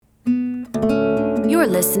are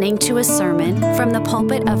listening to a sermon from the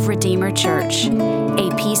pulpit of Redeemer Church, a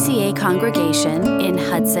PCA congregation in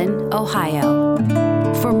Hudson, Ohio.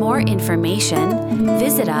 For more information,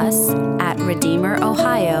 visit us at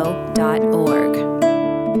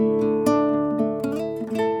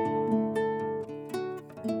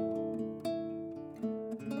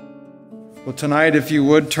Well, tonight, if you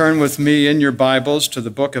would, turn with me in your Bibles to the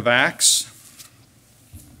book of Acts.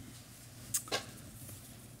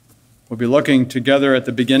 We'll be looking together at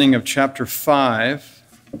the beginning of chapter 5.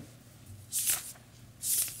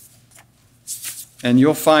 And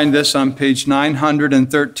you'll find this on page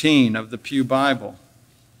 913 of the Pew Bible.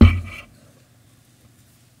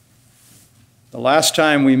 The last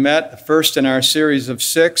time we met, the first in our series of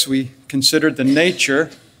 6, we considered the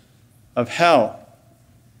nature of hell.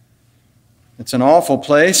 It's an awful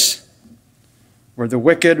place where the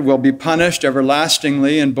wicked will be punished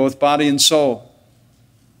everlastingly in both body and soul.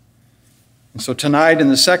 And so tonight, in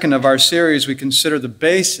the second of our series, we consider the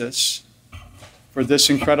basis for this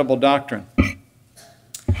incredible doctrine.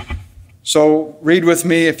 So read with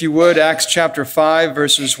me, if you would, Acts chapter 5,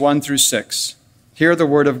 verses 1 through 6. Hear the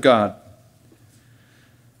word of God.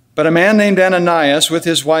 But a man named Ananias, with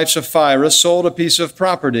his wife Sapphira, sold a piece of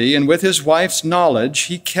property, and with his wife's knowledge,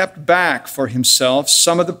 he kept back for himself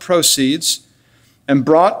some of the proceeds and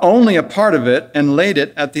brought only a part of it and laid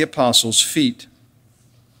it at the apostles' feet.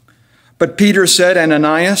 But Peter said,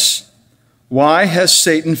 Ananias, why has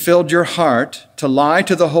Satan filled your heart to lie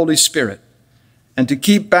to the Holy Spirit and to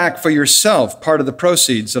keep back for yourself part of the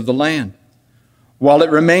proceeds of the land? While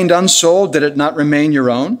it remained unsold, did it not remain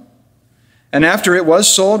your own? And after it was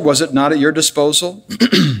sold, was it not at your disposal?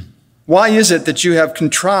 Why is it that you have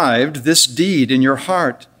contrived this deed in your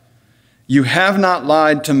heart? You have not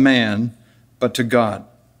lied to man, but to God.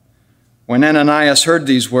 When Ananias heard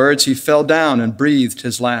these words, he fell down and breathed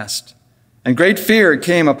his last. And great fear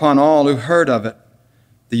came upon all who heard of it.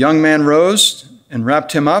 The young man rose and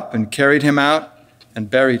wrapped him up and carried him out and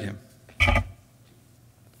buried him.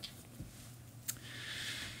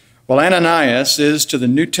 Well, Ananias is to the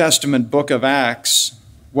New Testament book of Acts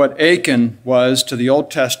what Achan was to the Old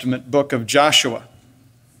Testament book of Joshua.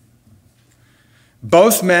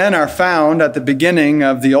 Both men are found at the beginning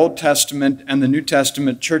of the Old Testament and the New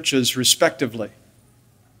Testament churches, respectively.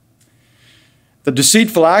 The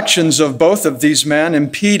deceitful actions of both of these men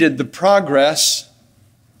impeded the progress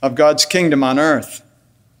of God's kingdom on earth.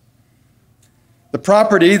 The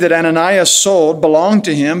property that Ananias sold belonged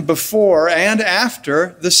to him before and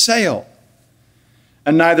after the sale,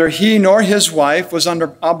 and neither he nor his wife was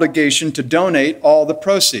under obligation to donate all the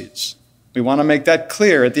proceeds. We want to make that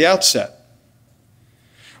clear at the outset.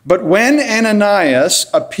 But when Ananias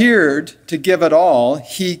appeared to give it all,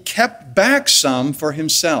 he kept back some for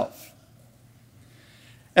himself.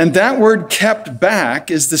 And that word kept back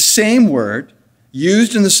is the same word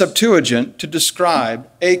used in the Septuagint to describe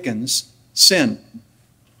Achan's sin.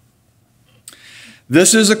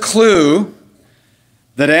 This is a clue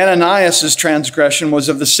that Ananias' transgression was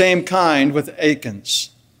of the same kind with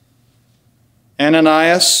Achan's.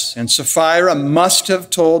 Ananias and Sapphira must have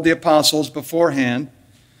told the apostles beforehand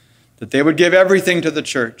that they would give everything to the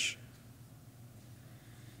church.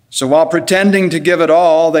 So while pretending to give it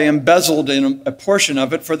all, they embezzled in a portion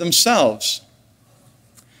of it for themselves.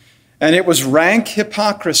 And it was rank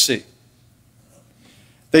hypocrisy.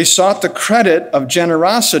 They sought the credit of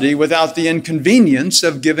generosity without the inconvenience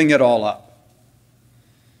of giving it all up.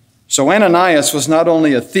 So Ananias was not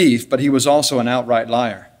only a thief, but he was also an outright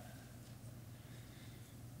liar.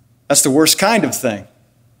 That's the worst kind of thing.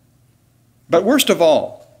 But worst of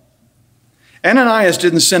all, Ananias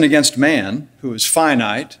didn't sin against man, who is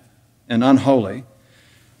finite and unholy,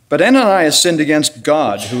 but Ananias sinned against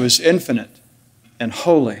God, who is infinite and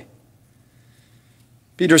holy.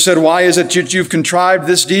 Peter said, why is it that you've contrived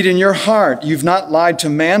this deed in your heart? You've not lied to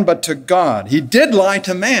man, but to God. He did lie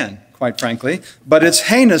to man, quite frankly, but its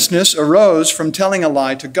heinousness arose from telling a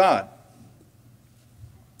lie to God.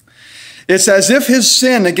 It's as if his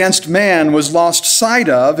sin against man was lost sight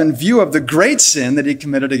of in view of the great sin that he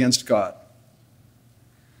committed against God.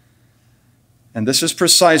 And this is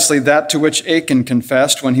precisely that to which Achan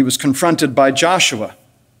confessed when he was confronted by Joshua.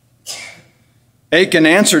 Achan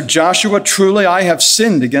answered Joshua, truly I have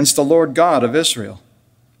sinned against the Lord God of Israel.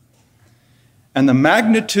 And the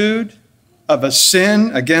magnitude of a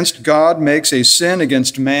sin against God makes a sin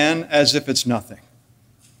against man as if it's nothing.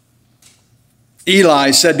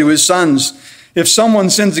 Eli said to his sons, if someone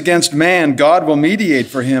sins against man, God will mediate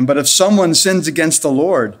for him. But if someone sins against the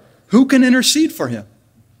Lord, who can intercede for him?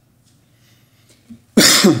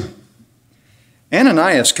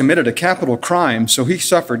 Ananias committed a capital crime, so he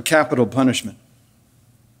suffered capital punishment.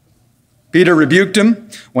 Peter rebuked him.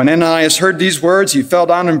 When Ananias heard these words, he fell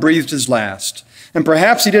down and breathed his last. And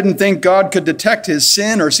perhaps he didn't think God could detect his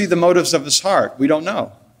sin or see the motives of his heart. We don't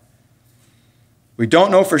know. We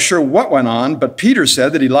don't know for sure what went on, but Peter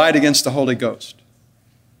said that he lied against the Holy Ghost.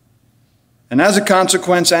 And as a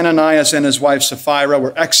consequence, Ananias and his wife Sapphira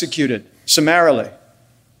were executed summarily,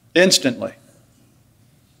 instantly.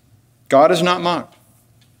 God is not mocked.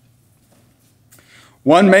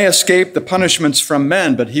 One may escape the punishments from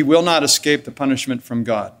men, but he will not escape the punishment from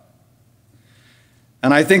God.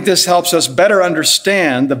 And I think this helps us better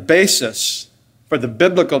understand the basis for the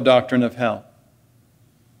biblical doctrine of hell.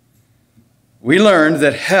 We learned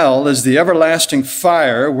that hell is the everlasting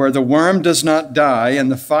fire where the worm does not die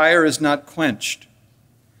and the fire is not quenched.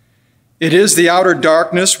 It is the outer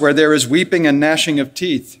darkness where there is weeping and gnashing of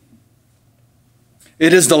teeth.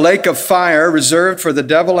 It is the lake of fire reserved for the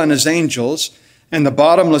devil and his angels, and the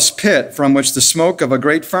bottomless pit from which the smoke of a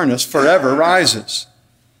great furnace forever rises.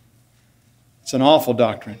 It's an awful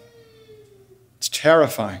doctrine. It's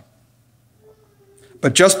terrifying.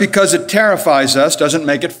 But just because it terrifies us doesn't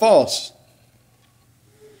make it false.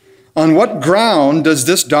 On what ground does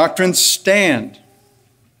this doctrine stand?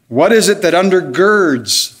 What is it that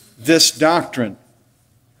undergirds this doctrine?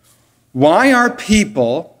 Why are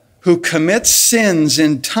people who commit sins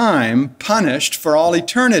in time punished for all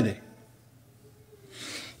eternity?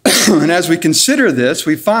 And as we consider this,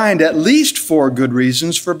 we find at least 4 good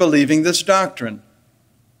reasons for believing this doctrine.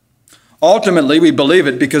 Ultimately, we believe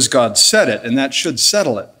it because God said it, and that should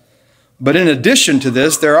settle it. But in addition to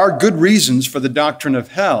this, there are good reasons for the doctrine of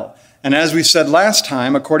hell. And as we said last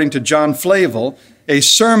time, according to John Flavel, a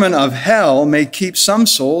sermon of hell may keep some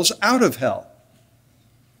souls out of hell.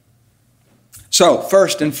 So,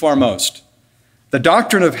 first and foremost, the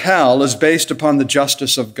doctrine of hell is based upon the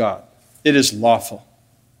justice of God. It is lawful.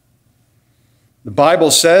 The Bible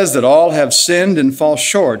says that all have sinned and fall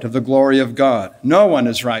short of the glory of God. No one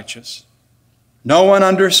is righteous. No one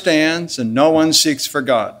understands, and no one seeks for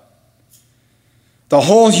God. The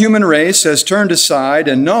whole human race has turned aside,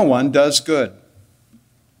 and no one does good.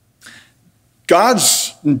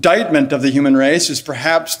 God's indictment of the human race is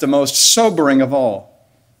perhaps the most sobering of all.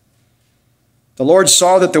 The Lord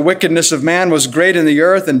saw that the wickedness of man was great in the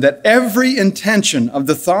earth, and that every intention of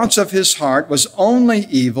the thoughts of his heart was only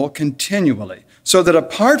evil continually, so that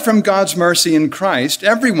apart from God's mercy in Christ,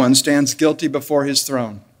 everyone stands guilty before his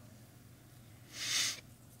throne.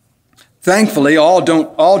 Thankfully, all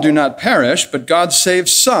do not perish, but God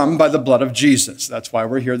saves some by the blood of Jesus. That's why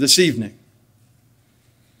we're here this evening.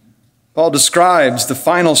 Paul describes the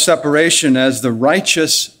final separation as the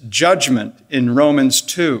righteous judgment in Romans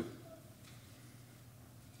 2.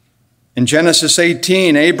 In Genesis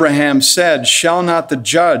 18, Abraham said, "Shall not the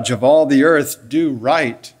judge of all the earth do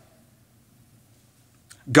right?"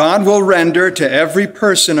 God will render to every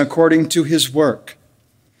person according to his work.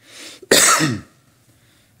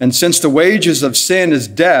 And since the wages of sin is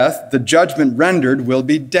death, the judgment rendered will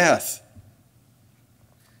be death.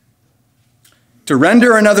 To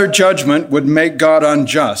render another judgment would make God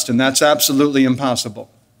unjust, and that's absolutely impossible.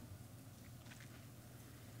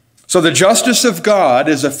 So the justice of God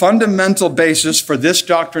is a fundamental basis for this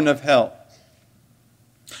doctrine of hell.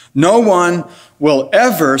 No one will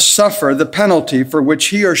ever suffer the penalty for which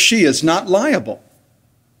he or she is not liable.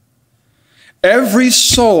 Every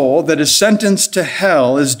soul that is sentenced to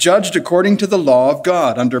hell is judged according to the law of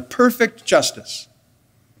God under perfect justice.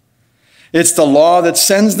 It's the law that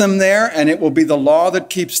sends them there, and it will be the law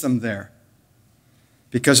that keeps them there.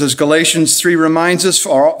 Because as Galatians 3 reminds us,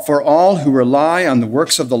 for all who rely on the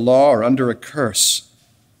works of the law are under a curse.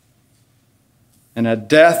 And at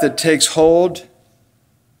death it takes hold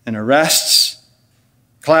and arrests,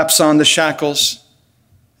 claps on the shackles,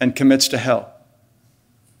 and commits to hell.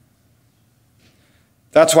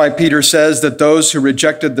 That's why Peter says that those who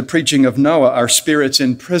rejected the preaching of Noah are spirits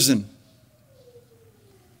in prison.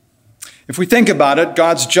 If we think about it,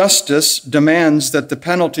 God's justice demands that the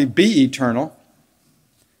penalty be eternal,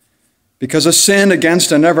 because a sin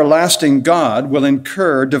against an everlasting God will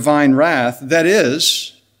incur divine wrath that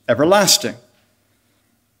is everlasting.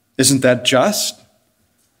 Isn't that just?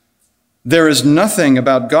 There is nothing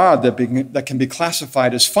about God that can be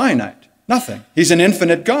classified as finite. Nothing. He's an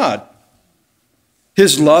infinite God.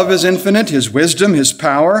 His love is infinite, his wisdom, his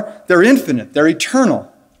power, they're infinite, they're eternal.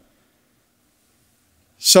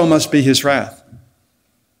 So must be his wrath.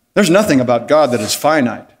 There's nothing about God that is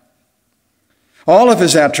finite. All of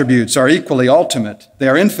his attributes are equally ultimate. They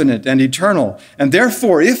are infinite and eternal. And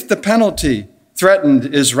therefore, if the penalty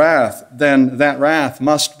threatened is wrath, then that wrath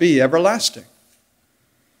must be everlasting.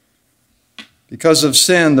 Because of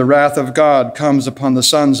sin, the wrath of God comes upon the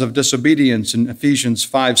sons of disobedience in Ephesians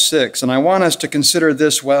 5:6. And I want us to consider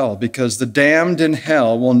this well, because the damned in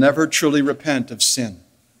hell will never truly repent of sin.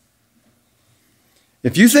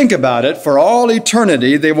 If you think about it, for all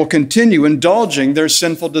eternity, they will continue indulging their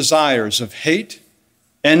sinful desires of hate,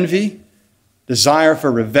 envy, desire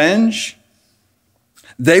for revenge.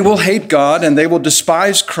 They will hate God, and they will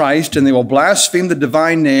despise Christ, and they will blaspheme the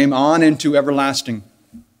divine name on into everlasting.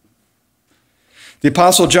 The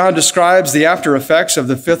Apostle John describes the after effects of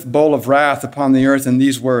the fifth bowl of wrath upon the earth in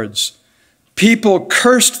these words: "People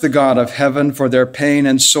cursed the God of heaven for their pain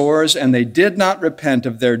and sores, and they did not repent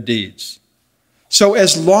of their deeds." So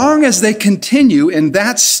as long as they continue in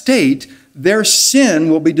that state, their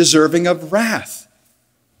sin will be deserving of wrath.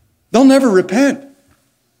 They'll never repent.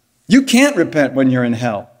 You can't repent when you're in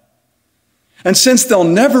hell. And since they'll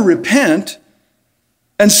never repent,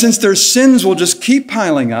 and since their sins will just keep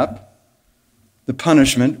piling up, the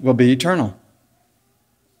punishment will be eternal.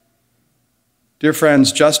 Dear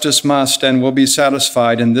friends, justice must and will be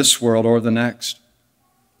satisfied in this world or the next.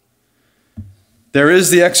 There is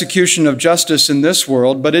the execution of justice in this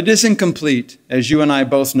world, but it is incomplete, as you and I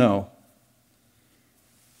both know.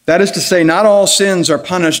 That is to say, not all sins are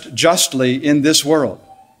punished justly in this world.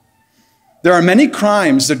 There are many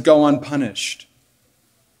crimes that go unpunished.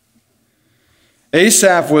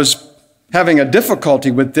 Asaph was having a difficulty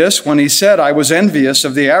with this when he said, "I was envious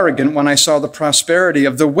of the arrogant when I saw the prosperity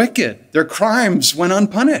of the wicked." Their crimes went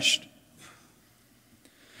unpunished.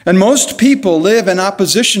 And most people live in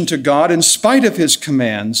opposition to God in spite of his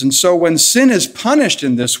commands. And so when sin is punished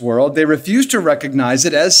in this world, they refuse to recognize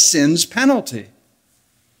it as sin's penalty.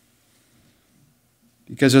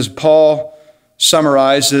 Because as Paul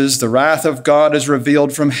summarizes, the wrath of God is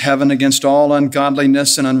revealed from heaven against all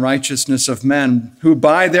ungodliness and unrighteousness of men, who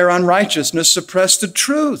by their unrighteousness suppress the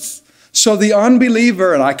truth. So the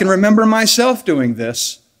unbeliever, and I can remember myself doing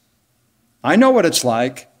this, I know what it's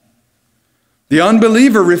like. The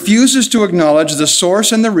unbeliever refuses to acknowledge the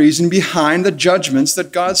source and the reason behind the judgments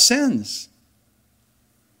that God sends.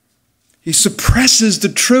 He suppresses the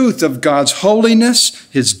truth of God's holiness,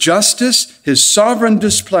 his justice, his sovereign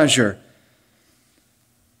displeasure.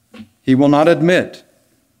 He will not admit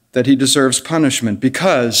that he deserves punishment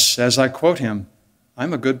because, as I quote him,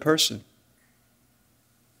 "I'm a good person."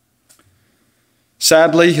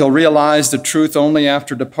 Sadly, he'll realize the truth only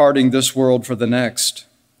after departing this world for the next.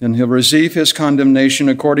 And he'll receive his condemnation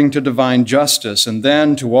according to divine justice. And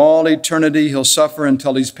then, to all eternity, he'll suffer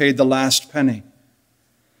until he's paid the last penny.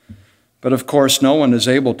 But of course, no one is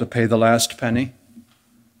able to pay the last penny.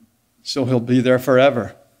 So he'll be there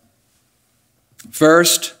forever.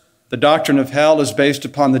 First, the doctrine of hell is based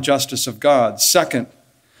upon the justice of God. Second,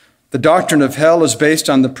 the doctrine of hell is based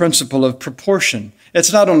on the principle of proportion.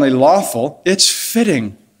 It's not only lawful, it's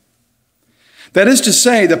fitting. That is to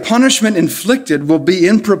say, the punishment inflicted will be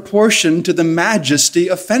in proportion to the majesty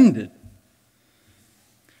offended.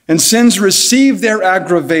 And sins receive their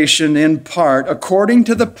aggravation in part according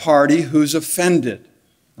to the party who's offended.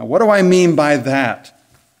 Now, what do I mean by that?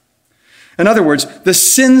 In other words, the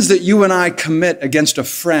sins that you and I commit against a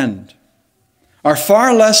friend are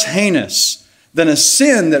far less heinous than a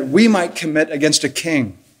sin that we might commit against a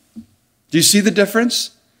king. Do you see the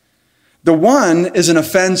difference? The one is an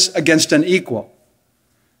offense against an equal.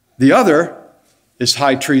 The other is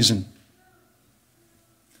high treason.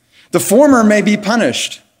 The former may be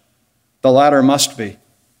punished. The latter must be.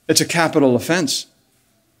 It's a capital offense.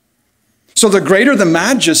 So the greater the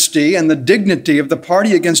majesty and the dignity of the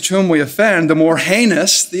party against whom we offend, the more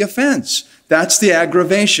heinous the offense. That's the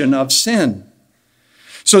aggravation of sin.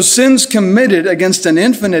 So sins committed against an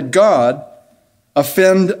infinite God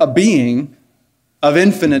offend a being of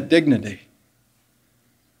infinite dignity.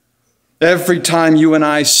 Every time you and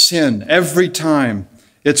I sin, every time,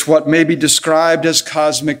 it's what may be described as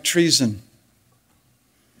cosmic treason.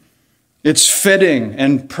 It's fitting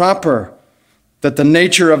and proper that the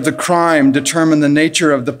nature of the crime determine the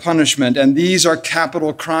nature of the punishment. And these are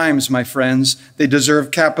capital crimes, my friends. They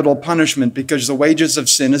deserve capital punishment because the wages of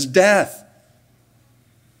sin is death.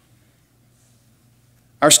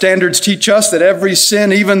 Our standards teach us that every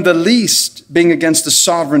sin, even the least, being against the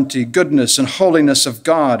sovereignty, goodness, and holiness of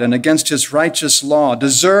God and against his righteous law,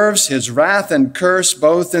 deserves his wrath and curse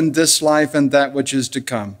both in this life and that which is to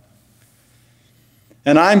come.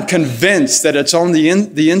 And I'm convinced that it's only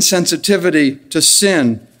the insensitivity to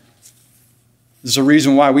sin is the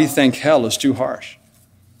reason why we think hell is too harsh.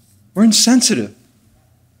 We're insensitive.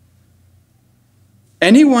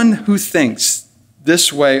 Anyone who thinks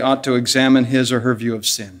this way ought to examine his or her view of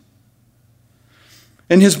sin.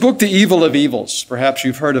 In his book, The Evil of Evils, perhaps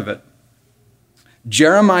you've heard of it,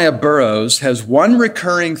 Jeremiah Burroughs has one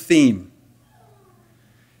recurring theme.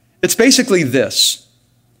 It's basically this: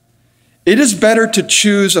 it is better to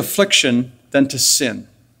choose affliction than to sin.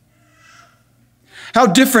 How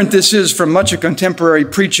different this is from much of contemporary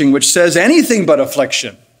preaching, which says anything but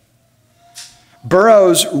affliction.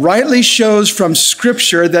 Burroughs rightly shows from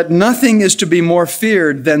Scripture that nothing is to be more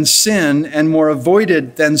feared than sin, and more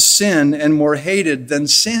avoided than sin, and more hated than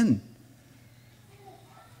sin.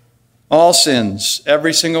 All sins,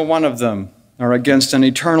 every single one of them, are against an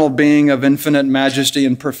eternal being of infinite majesty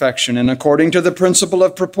and perfection, and according to the principle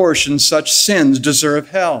of proportion, such sins deserve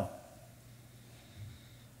hell.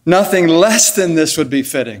 Nothing less than this would be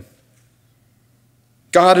fitting.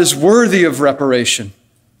 God is worthy of reparation.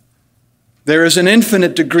 There is an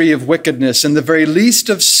infinite degree of wickedness in the very least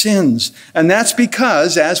of sins, and that's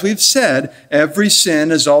because, as we've said, every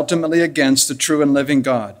sin is ultimately against the true and living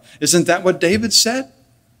God. Isn't that what David said?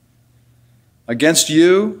 Against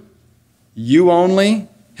you, you only,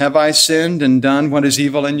 have I sinned and done what is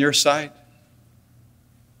evil in your sight.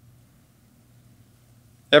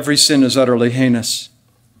 Every sin is utterly heinous.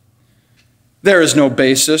 There is no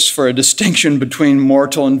basis for a distinction between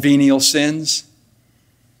mortal and venial sins.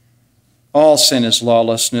 All sin is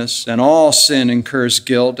lawlessness, and all sin incurs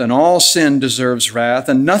guilt, and all sin deserves wrath,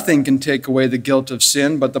 and nothing can take away the guilt of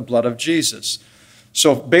sin but the blood of Jesus.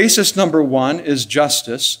 So basis number one is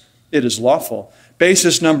justice. It is lawful.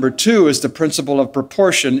 Basis number two is the principle of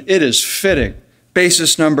proportion. It is fitting.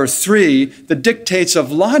 Basis number three, the dictates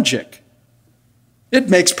of logic. It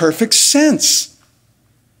makes perfect sense.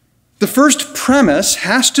 The first premise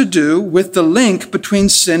has to do with the link between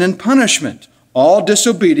sin and punishment. All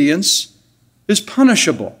disobedience is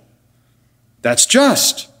punishable. That's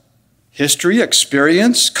just. History,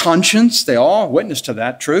 experience, conscience, they all witness to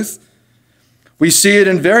that truth. We see it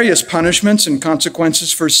in various punishments and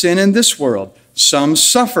consequences for sin in this world. Some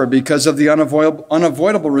suffer because of the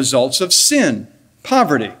unavoidable results of sin,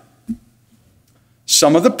 poverty.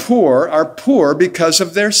 Some of the poor are poor because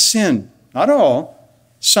of their sin. Not all,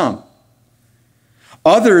 some.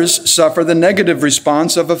 Others suffer the negative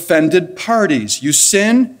response of offended parties. You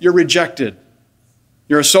sin, you're rejected.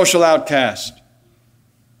 You're a social outcast.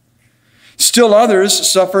 Still others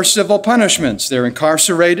suffer civil punishments. They're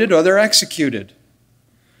incarcerated or they're executed.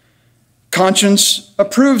 Conscience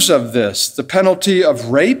approves of this. The penalty of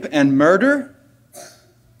rape and murder,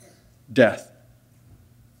 death.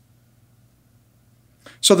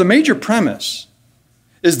 So the major premise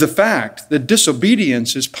is the fact that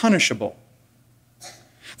disobedience is punishable.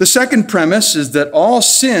 The second premise is that all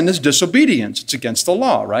sin is disobedience. It's against the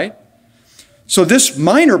law, right? So this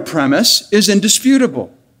minor premise is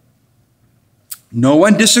indisputable. No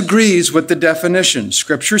one disagrees with the definition.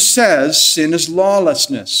 Scripture says sin is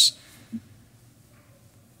lawlessness.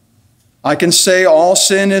 I can say all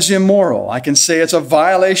sin is immoral. I can say it's a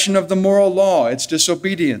violation of the moral law. It's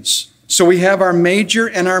disobedience. So we have our major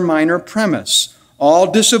and our minor premise.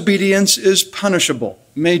 All disobedience is punishable.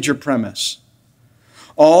 Major premise.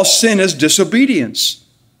 All sin is disobedience.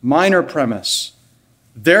 Minor premise.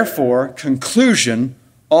 Therefore, conclusion,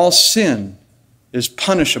 all sin is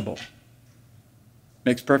punishable.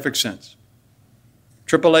 Makes perfect sense.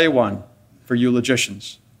 AAA1 for you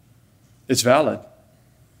logicians. It's valid.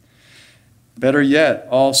 Better yet,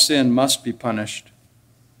 all sin must be punished.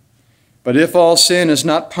 But if all sin is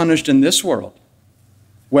not punished in this world,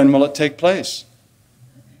 when will it take place?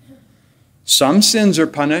 Some sins are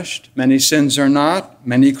punished, many sins are not.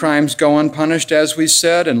 Many crimes go unpunished, as we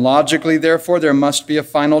said, and logically, therefore, there must be a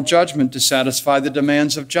final judgment to satisfy the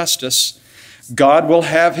demands of justice. God will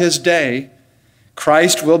have his day.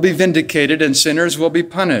 Christ will be vindicated and sinners will be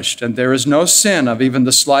punished, and there is no sin of even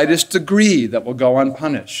the slightest degree that will go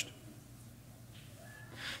unpunished.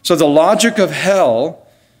 So the logic of hell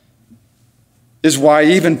is why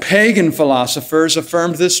even pagan philosophers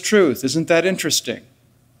affirmed this truth. Isn't that interesting?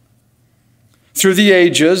 Through the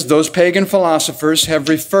ages, those pagan philosophers have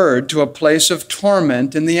referred to a place of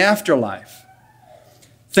torment in the afterlife.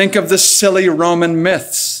 Think of the silly Roman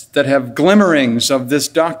myths that have glimmerings of this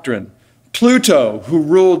doctrine. Pluto, who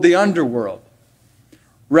ruled the underworld.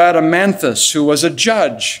 Rhadamanthus, who was a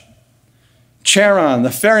judge. Charon, the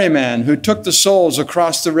ferryman, who took the souls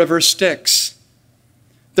across the river Styx.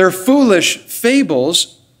 They're foolish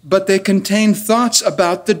fables, but they contain thoughts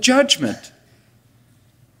about the judgment.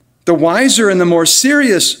 The wiser and the more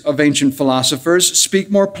serious of ancient philosophers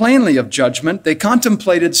speak more plainly of judgment. They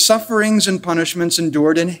contemplated sufferings and punishments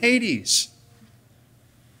endured in Hades.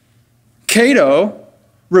 Cato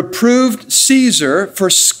reproved Caesar for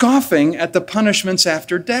scoffing at the punishments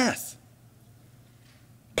after death.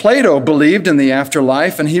 Plato believed in the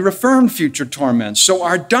afterlife, and he affirmed future torments. So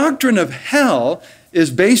our doctrine of hell is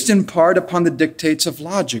based in part upon the dictates of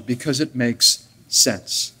logic because it makes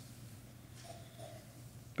sense.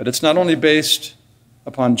 But it's not only based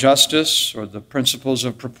upon justice or the principles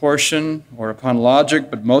of proportion or upon logic,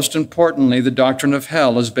 but most importantly, the doctrine of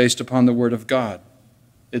hell is based upon the Word of God.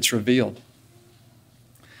 It's revealed.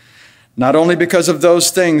 Not only because of those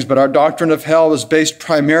things, but our doctrine of hell is based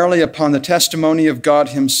primarily upon the testimony of God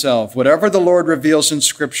himself. Whatever the Lord reveals in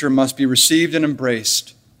Scripture must be received and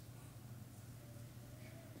embraced.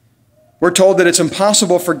 We're told that it's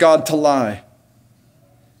impossible for God to lie.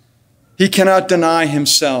 He cannot deny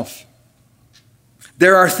himself.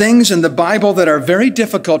 There are things in the Bible that are very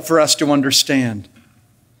difficult for us to understand,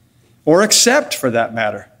 or accept for that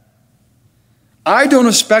matter. I don't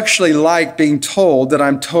especially like being told that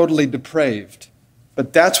I'm totally depraved,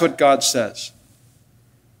 but that's what God says.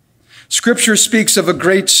 Scripture speaks of a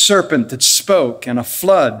great serpent that spoke, and a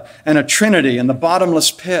flood, and a trinity, and the bottomless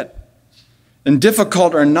pit. And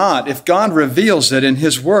difficult or not, if God reveals it in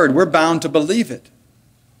his word, we're bound to believe it.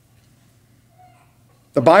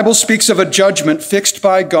 The Bible speaks of a judgment fixed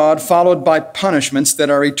by God, followed by punishments that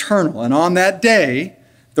are eternal. And on that day,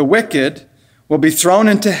 the wicked will be thrown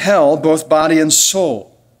into hell, both body and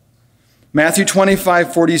soul. Matthew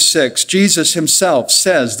 25:46, Jesus himself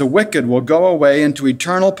says the wicked will go away into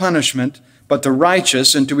eternal punishment, but the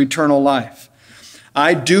righteous into eternal life.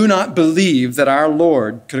 I do not believe that our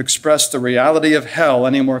Lord could express the reality of hell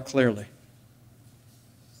any more clearly.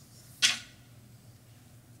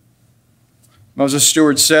 Moses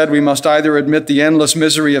Stewart said, we must either admit the endless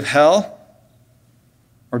misery of hell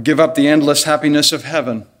or give up the endless happiness of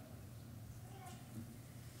heaven.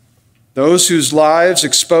 Those whose lives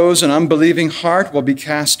expose an unbelieving heart will be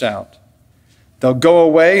cast out. They'll go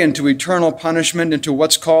away into eternal punishment, into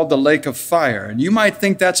what's called the lake of fire. And you might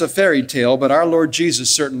think that's a fairy tale, but our Lord Jesus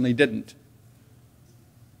certainly didn't.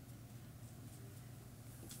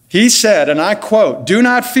 He said, and I quote, "Do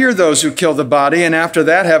not fear those who kill the body, and after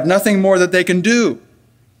that have nothing more that they can do.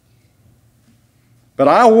 But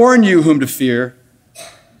I'll warn you whom to fear.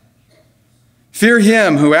 Fear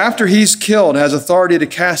him who, after he's killed, has authority to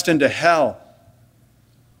cast into hell."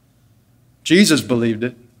 Jesus believed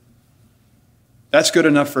it. That's good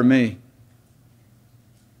enough for me.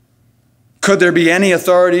 Could there be any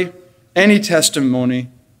authority, any testimony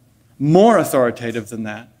more authoritative than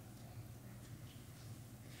that?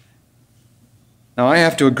 Now, I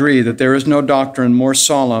have to agree that there is no doctrine more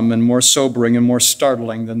solemn and more sobering and more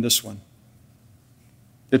startling than this one.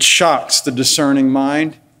 It shocks the discerning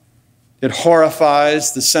mind. It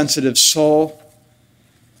horrifies the sensitive soul.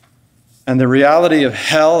 And the reality of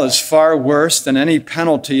hell is far worse than any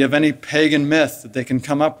penalty of any pagan myth that they can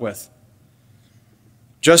come up with.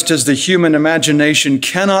 Just as the human imagination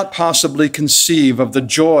cannot possibly conceive of the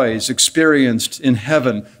joys experienced in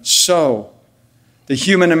heaven, so the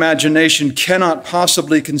human imagination cannot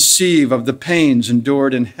possibly conceive of the pains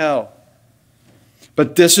endured in hell.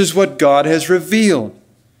 But this is what God has revealed,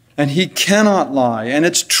 and he cannot lie, and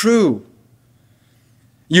it's true.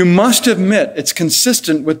 You must admit it's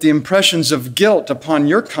consistent with the impressions of guilt upon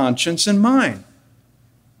your conscience and mine.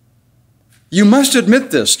 You must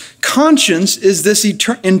admit this. Conscience is this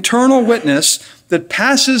internal witness that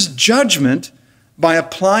passes judgment by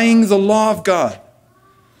applying the law of God.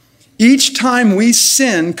 Each time we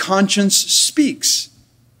sin, conscience speaks.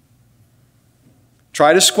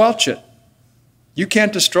 Try to squelch it. You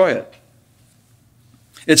can't destroy it.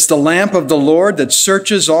 It's the lamp of the Lord that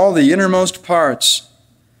searches all the innermost parts.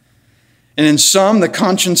 And in some, the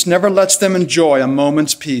conscience never lets them enjoy a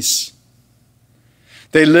moment's peace.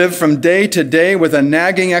 They live from day to day with a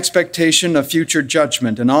nagging expectation of future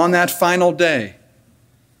judgment. And on that final day,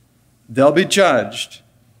 they'll be judged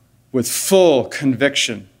with full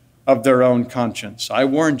conviction of their own conscience. I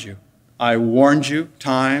warned you. I warned you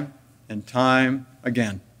time and time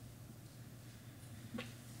again.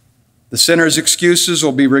 The sinner's excuses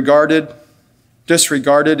will be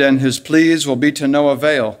disregarded, and his pleas will be to no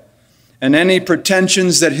avail. And any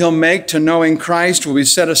pretensions that he'll make to knowing Christ will be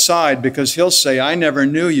set aside because he'll say, I never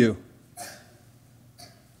knew you.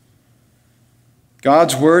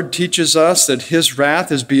 God's word teaches us that his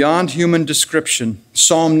wrath is beyond human description.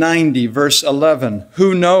 Psalm 90, verse 11,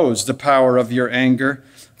 who knows the power of your anger?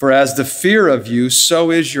 For as the fear of you,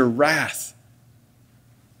 so is your wrath.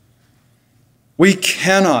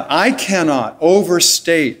 I cannot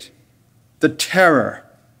overstate the terror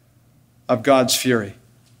of God's fury.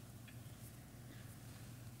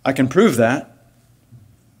 I can prove that.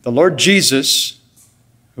 The Lord Jesus,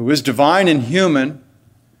 who is divine and human,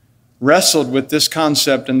 wrestled with this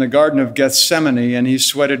concept in the Garden of Gethsemane, and he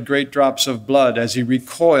sweated great drops of blood as he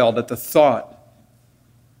recoiled at the thought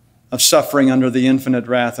of suffering under the infinite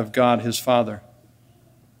wrath of God his Father.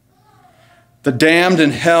 The damned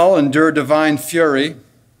in hell endure divine fury,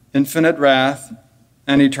 infinite wrath,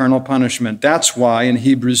 and eternal punishment. That's why in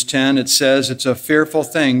Hebrews 10 it says it's a fearful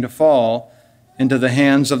thing to fall into the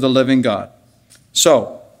hands of the living God.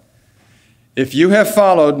 So, if you have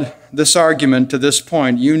followed this argument to this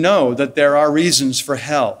point, you know that there are reasons for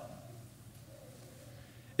hell.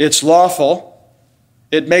 It's lawful,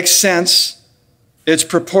 it makes sense, it's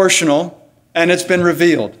proportional, and it's been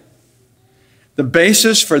revealed. The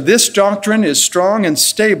basis for this doctrine is strong and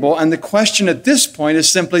stable, and the question at this point is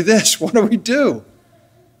simply this: what do we do?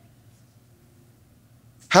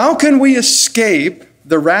 How can we escape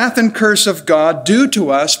the wrath and curse of God due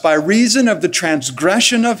to us by reason of the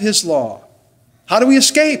transgression of his law? How do we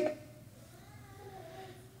escape?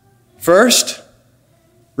 First,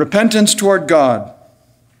 repentance toward God.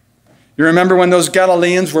 You remember when those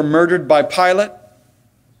Galileans were murdered by Pilate?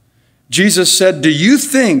 Jesus said, "Do you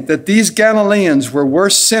think that these Galileans were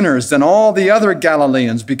worse sinners than all the other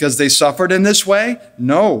Galileans because they suffered in this way?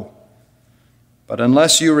 No. But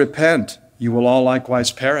unless you repent, you will all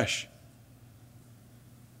likewise perish."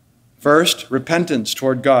 First, repentance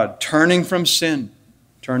toward God, turning from sin,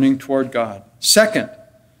 turning toward God. Second,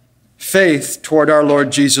 faith toward our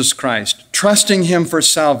Lord Jesus Christ, trusting him for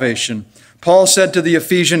salvation. Paul said to the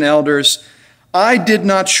Ephesian elders, "I did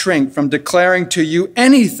not shrink from declaring to you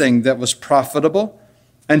anything that was profitable,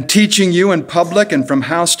 and teaching you in public and from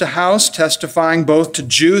house to house, testifying both to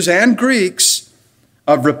Jews and Greeks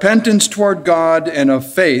of repentance toward God and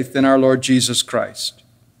of faith in our Lord Jesus Christ."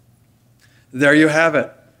 There you have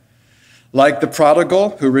it. Like the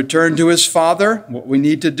prodigal who returned to his father, what we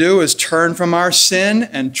need to do is turn from our sin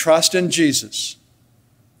and trust in Jesus.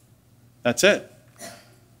 That's it.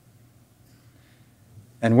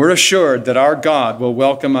 And we're assured that our God will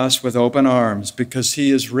welcome us with open arms because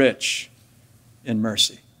he is rich in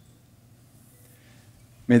mercy.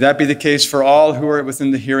 May that be the case for all who are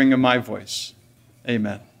within the hearing of my voice.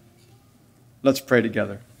 Amen. Let's pray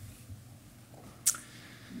together.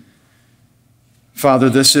 Father,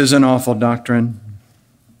 this is an awful doctrine.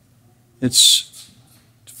 It's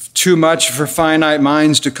too much for finite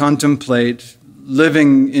minds to contemplate,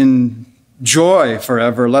 living in joy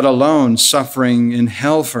forever, let alone suffering in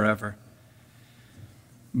hell forever.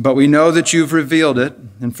 But we know that you've revealed it,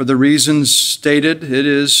 and for the reasons stated, it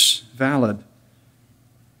is valid.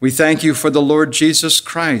 We thank you for the Lord Jesus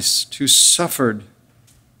Christ, who suffered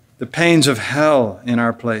the pains of hell in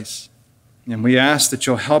our place. And we ask that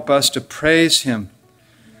you'll help us to praise him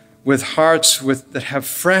with hearts that have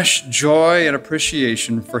fresh joy and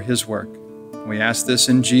appreciation for his work. We ask this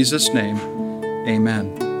in Jesus' name.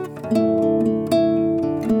 Amen.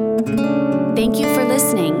 Thank you for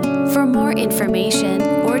listening. For more information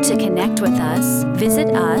or to connect with us, visit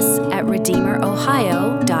us at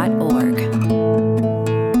redeemerohio.org.